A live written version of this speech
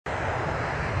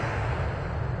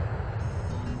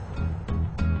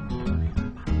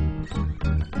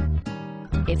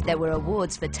If there were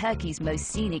awards for Turkey's most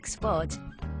scenic spot,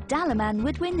 Dalaman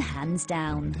would win hands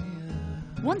down.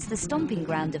 Once the stomping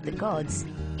ground of the gods,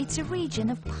 it's a region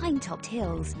of pine-topped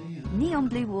hills, neon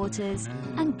blue waters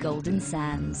and golden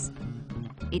sands.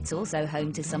 It's also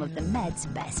home to some of the Med's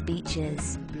best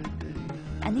beaches.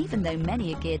 And even though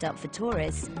many are geared up for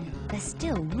tourists, they're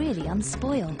still really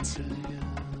unspoilt.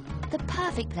 The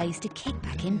perfect place to kick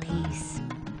back in peace.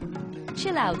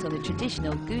 Chill out on a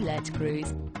traditional goulette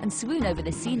cruise and swoon over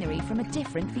the scenery from a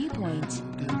different viewpoint.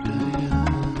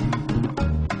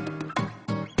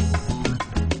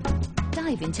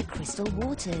 Dive into crystal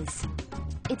waters.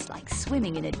 It's like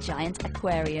swimming in a giant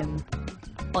aquarium.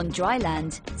 On dry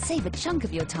land, save a chunk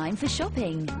of your time for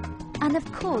shopping. And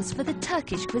of course for the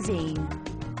Turkish cuisine.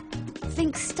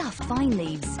 Think stuffed vine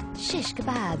leaves, shish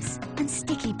kebabs and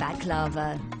sticky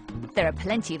baklava. There are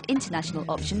plenty of international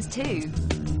options too.